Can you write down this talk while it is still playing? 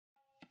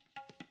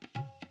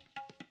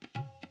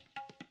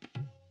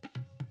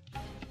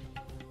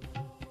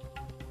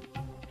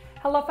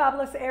Hello,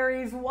 fabulous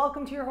Aries.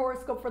 Welcome to your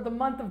horoscope for the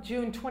month of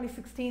June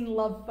 2016,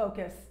 Love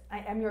Focus.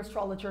 I am your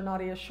astrologer,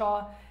 Nadiya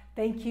Shah.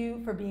 Thank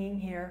you for being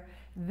here.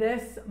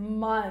 This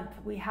month,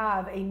 we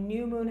have a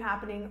new moon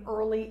happening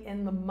early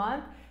in the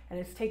month, and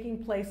it's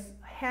taking place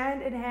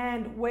hand in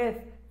hand with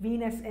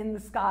Venus in the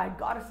sky,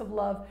 goddess of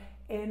love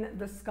in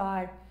the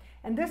sky.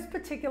 And this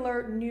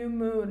particular new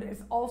moon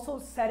is also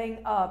setting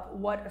up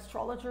what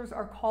astrologers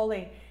are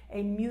calling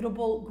a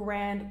mutable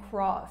grand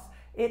cross.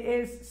 It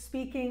is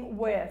speaking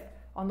with,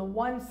 on the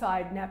one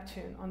side,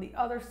 Neptune, on the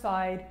other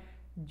side,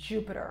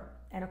 Jupiter,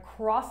 and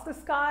across the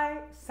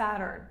sky,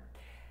 Saturn.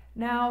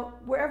 Now,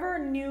 wherever a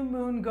new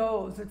moon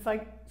goes, it's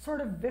like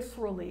sort of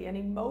viscerally and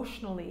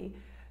emotionally,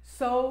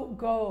 so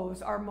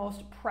goes our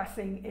most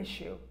pressing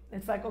issue.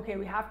 It's like, okay,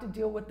 we have to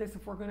deal with this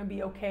if we're going to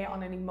be okay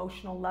on an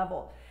emotional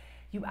level.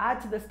 You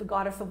add to this, the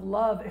goddess of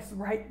love is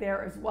right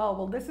there as well.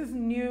 Well, this is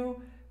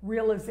new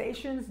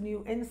realizations,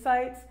 new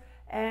insights,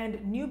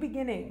 and new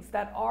beginnings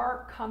that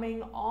are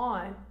coming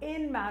on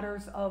in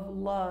matters of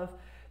love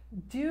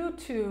due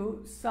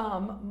to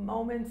some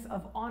moments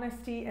of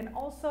honesty. And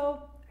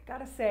also, I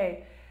gotta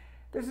say,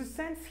 there's a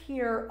sense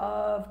here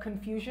of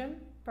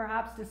confusion,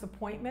 perhaps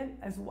disappointment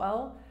as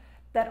well,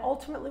 that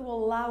ultimately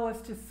will allow us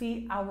to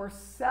see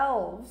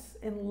ourselves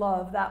in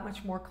love that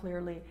much more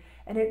clearly.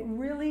 And it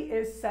really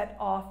is set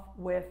off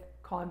with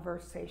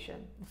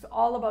conversation. It's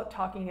all about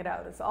talking it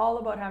out. It's all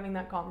about having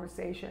that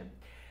conversation.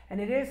 And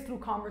it is through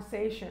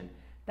conversation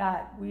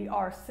that we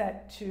are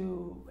set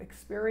to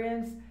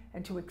experience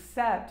and to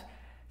accept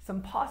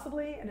some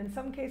possibly, and in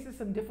some cases,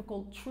 some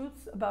difficult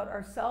truths about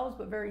ourselves,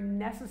 but very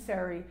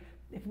necessary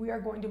if we are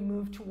going to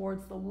move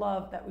towards the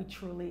love that we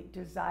truly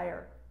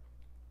desire.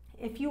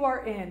 If you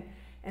are in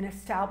an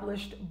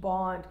established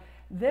bond,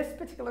 this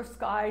particular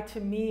sky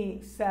to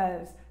me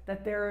says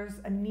that there's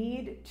a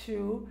need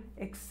to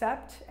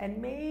accept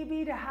and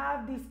maybe to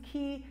have these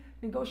key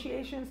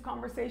negotiations,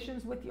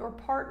 conversations with your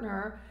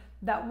partner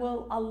that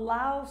will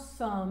allow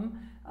some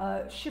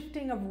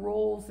shifting of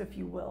roles, if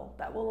you will,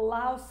 that will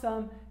allow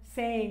some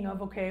saying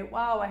of, okay,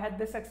 wow, I had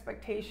this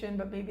expectation,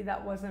 but maybe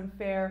that wasn't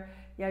fair.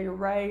 Yeah, you're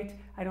right.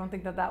 I don't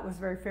think that that was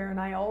very fair. And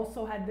I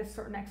also had this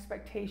certain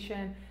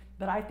expectation,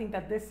 but I think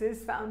that this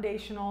is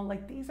foundational.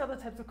 Like, these are the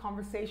types of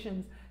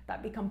conversations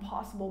that become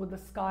possible with a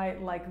sky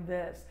like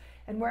this.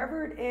 And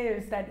wherever it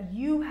is that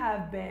you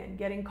have been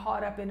getting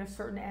caught up in a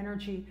certain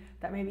energy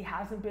that maybe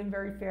hasn't been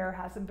very fair,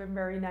 hasn't been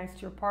very nice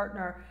to your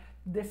partner,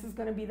 this is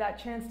going to be that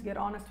chance to get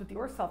honest with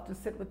yourself, to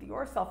sit with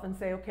yourself and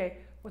say, okay,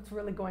 what's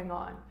really going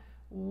on?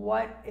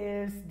 What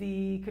is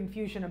the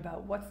confusion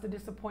about? What's the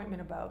disappointment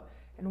about?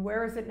 And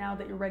where is it now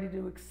that you're ready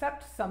to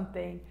accept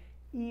something,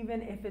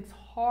 even if it's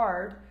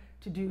hard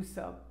to do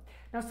so?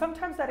 Now,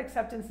 sometimes that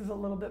acceptance is a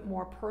little bit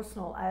more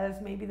personal,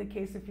 as may be the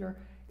case if you're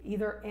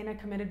either in a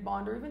committed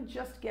bond or even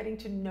just getting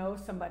to know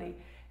somebody.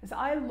 As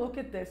I look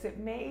at this, it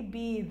may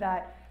be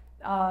that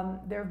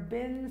there have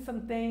been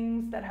some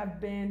things that have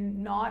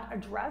been not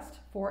addressed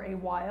for a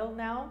while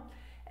now,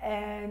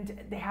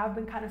 and they have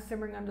been kind of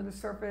simmering under the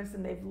surface,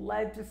 and they've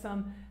led to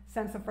some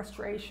sense of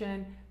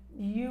frustration.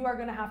 You are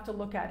going to have to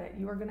look at it.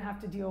 You are going to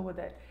have to deal with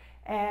it.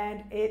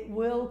 And it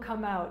will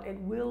come out. It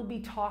will be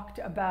talked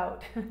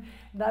about.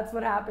 That's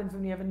what happens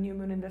when you have a new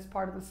moon in this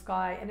part of the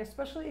sky. And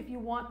especially if you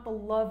want the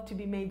love to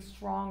be made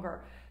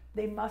stronger,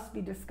 they must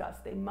be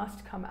discussed. They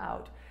must come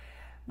out.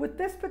 With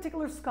this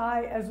particular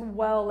sky as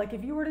well, like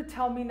if you were to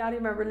tell me,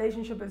 Nadiya, my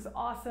relationship is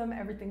awesome,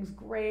 everything's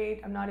great,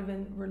 I'm not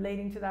even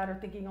relating to that or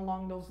thinking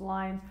along those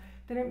lines,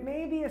 then it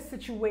may be a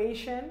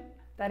situation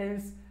that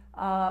is,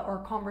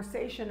 or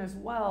conversation as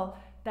well,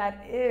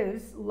 that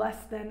is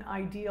less than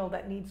ideal,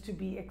 that needs to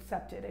be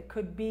accepted. It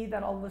could be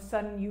that all of a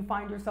sudden you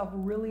find yourself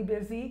really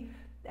busy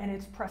and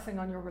it's pressing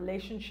on your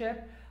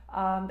relationship,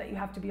 that you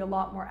have to be a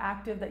lot more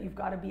active, that you've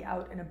got to be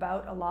out and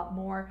about a lot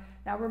more.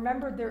 Now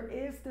remember, there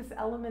is this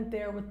element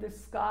there with this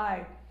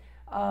sky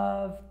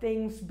of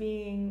things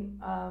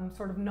being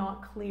sort of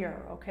not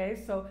clear,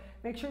 okay? So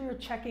make sure you're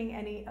checking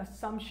any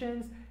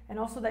assumptions, and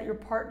also that your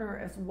partner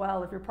as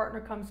well. If your partner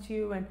comes to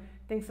you and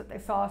thinks that they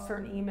saw a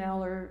certain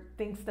email or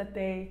thinks that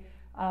they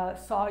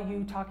saw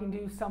you talking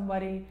to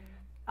somebody,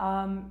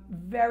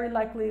 very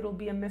likely it'll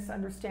be a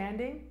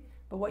misunderstanding.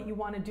 But what you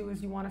want to do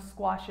is you want to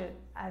squash it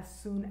as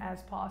soon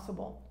as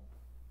possible.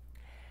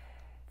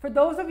 For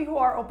those of you who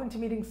are open to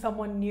meeting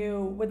someone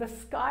new, with a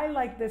sky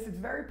like this, it's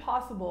very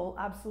possible,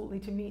 absolutely,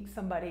 to meet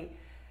somebody.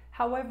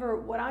 However,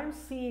 what I'm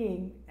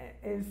seeing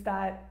is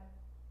that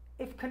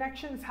if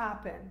connections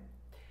happen,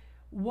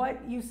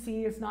 what you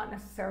see is not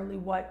necessarily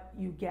what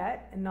you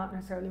get and not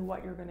necessarily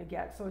what you're going to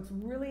get. So it's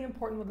really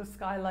important with a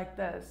sky like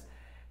this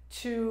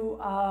to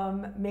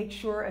make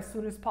sure as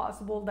soon as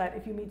possible that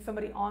if you meet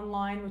somebody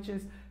online, which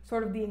is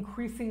sort of the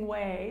increasing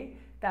way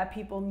that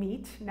people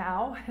meet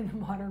now in the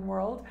modern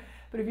world,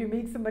 but if you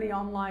meet somebody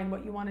online,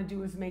 what you want to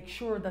do is make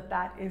sure that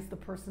that is the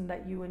person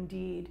that you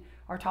indeed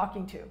are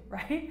talking to,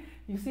 right?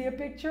 You see a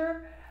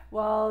picture?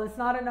 Well, it's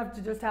not enough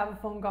to just have a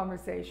phone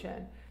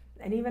conversation.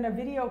 And even a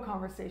video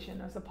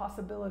conversation is a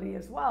possibility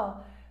as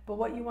well. But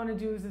what you want to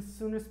do is, as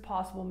soon as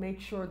possible, make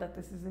sure that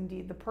this is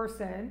indeed the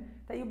person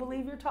that you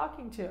believe you're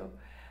talking to.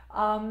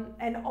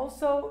 And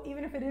also,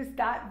 even if it is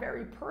that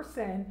very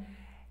person,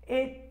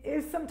 it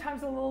is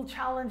sometimes a little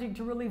challenging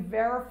to really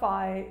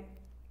verify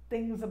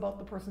things about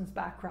the person's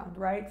background,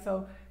 right?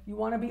 So you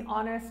want to be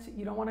honest.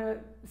 You don't want to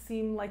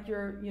seem like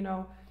you're,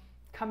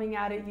 coming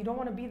at it. You don't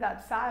want to be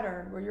that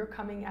Saturn where you're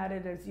coming at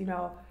it as,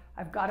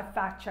 I've got to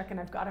fact check and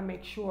I've got to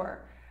make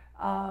sure.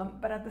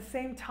 But at the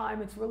same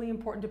time, it's really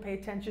important to pay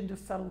attention to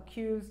subtle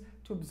cues,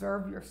 to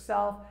observe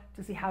yourself,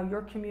 to see how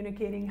you're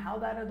communicating, how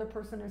that other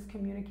person is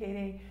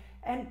communicating,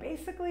 and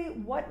basically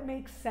what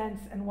makes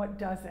sense and what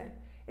doesn't.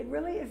 It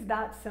really is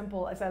that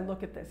simple as I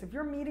look at this. If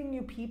you're meeting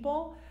new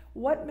people,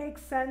 what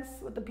makes sense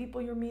with the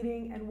people you're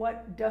meeting and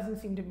what doesn't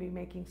seem to be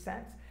making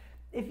sense?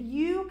 If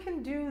you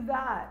can do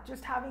that,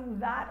 just having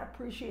that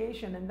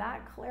appreciation and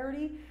that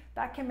clarity,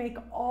 that can make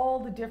all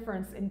the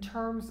difference in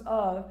terms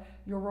of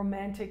your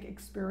romantic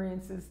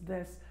experiences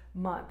this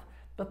month.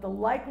 But the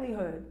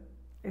likelihood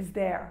is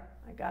there,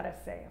 I gotta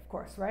say, of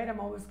course, right? I'm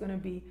always gonna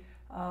be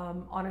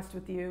honest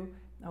with you.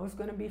 I'm always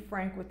gonna be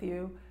frank with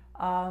you.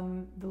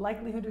 The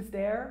likelihood is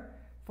there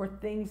for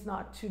things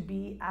not to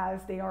be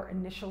as they are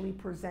initially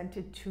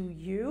presented to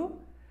you.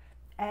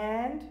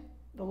 And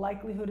the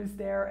likelihood is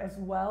there as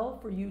well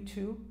for you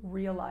to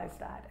realize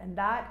that. And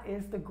that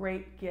is the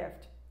great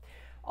gift.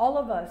 All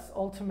of us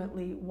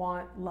ultimately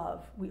want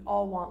love. We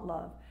all want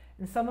love.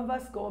 And some of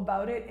us go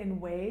about it in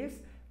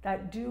ways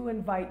that do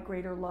invite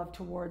greater love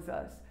towards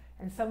us.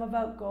 And some of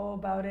us go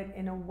about it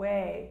in a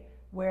way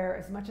where,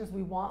 as much as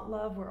we want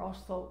love, we're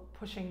also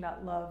pushing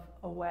that love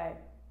away.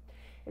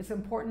 It's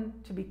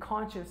important to be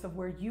conscious of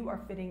where you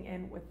are fitting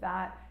in with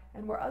that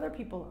and where other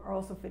people are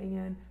also fitting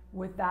in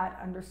with that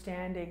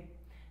understanding.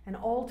 And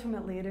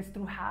ultimately, it is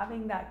through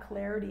having that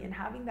clarity and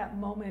having that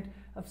moment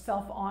of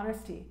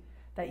self-honesty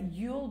that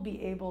you'll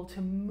be able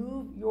to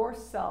move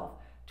yourself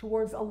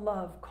towards a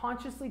love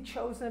consciously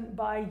chosen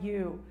by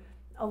you,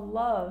 a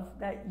love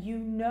that you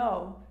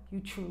know you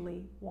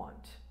truly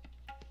want.